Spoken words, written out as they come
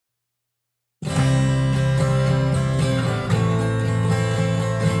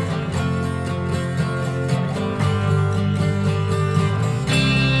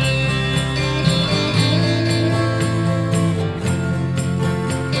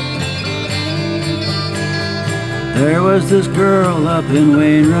There was this girl up in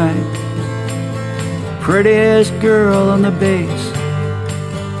Wainwright, prettiest girl on the base.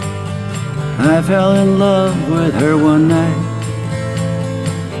 I fell in love with her one night,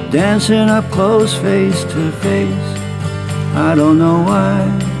 dancing up close face to face. I don't know why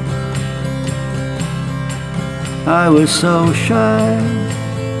I was so shy.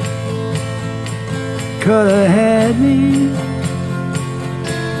 Coulda had me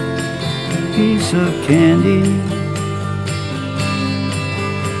piece of candy.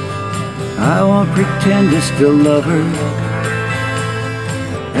 I won't pretend to still love her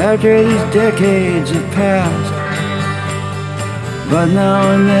after these decades have passed, but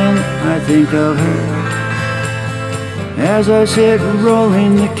now and then I think of her as I sit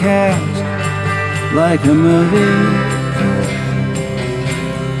rolling the cast like a movie,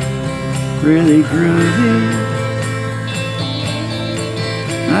 really groovy.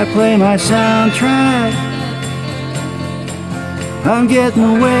 I play my soundtrack, I'm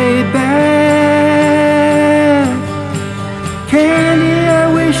getting way back. Candy, I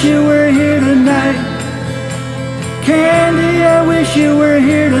wish you were here tonight. Candy, I wish you were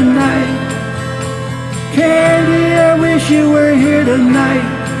here tonight. Candy, I wish you were here tonight.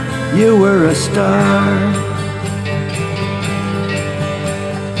 You were a star.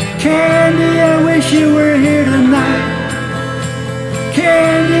 Candy, I wish you were here tonight.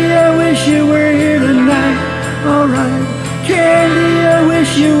 Candy, I wish you were here tonight. Alright. Candy, I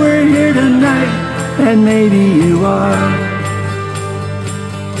wish you were here tonight. And maybe you are.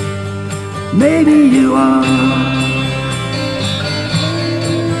 Maybe you are.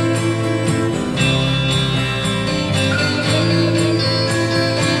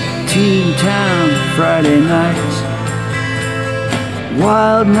 Teen Town Friday nights,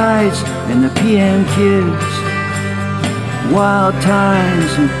 wild nights and the PM Kids, wild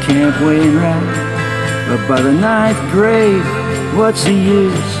times in Camp Wainwright. But by the 9th grade, what's the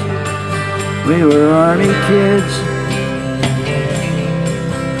use? We were Army kids.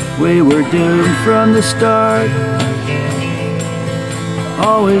 We were doomed from the start,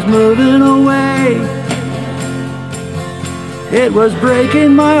 always moving away. It was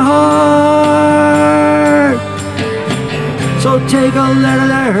breaking my heart. So take a letter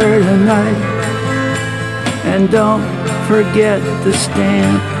to her tonight, and don't forget the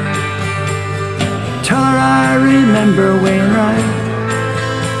stamp. Tell her I remember Wainwright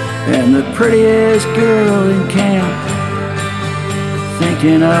and the prettiest girl in camp.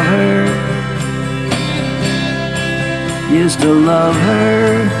 Thinking of her, used to love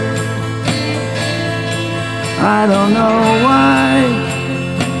her. I don't know why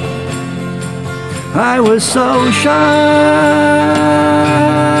I was so shy.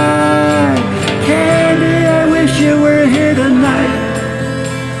 Candy, I wish you were here tonight.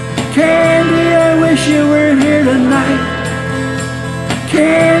 Candy, I wish you were here tonight.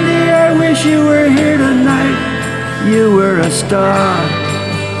 Candy, I wish you were here tonight. You were a star.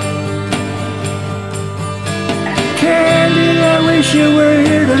 Candy, I wish you were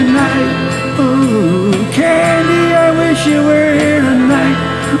here tonight. Ooh, Candy, I wish you were here tonight.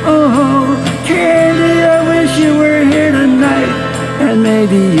 Oh, Candy, I wish you were here tonight. And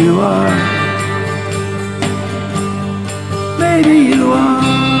maybe you are.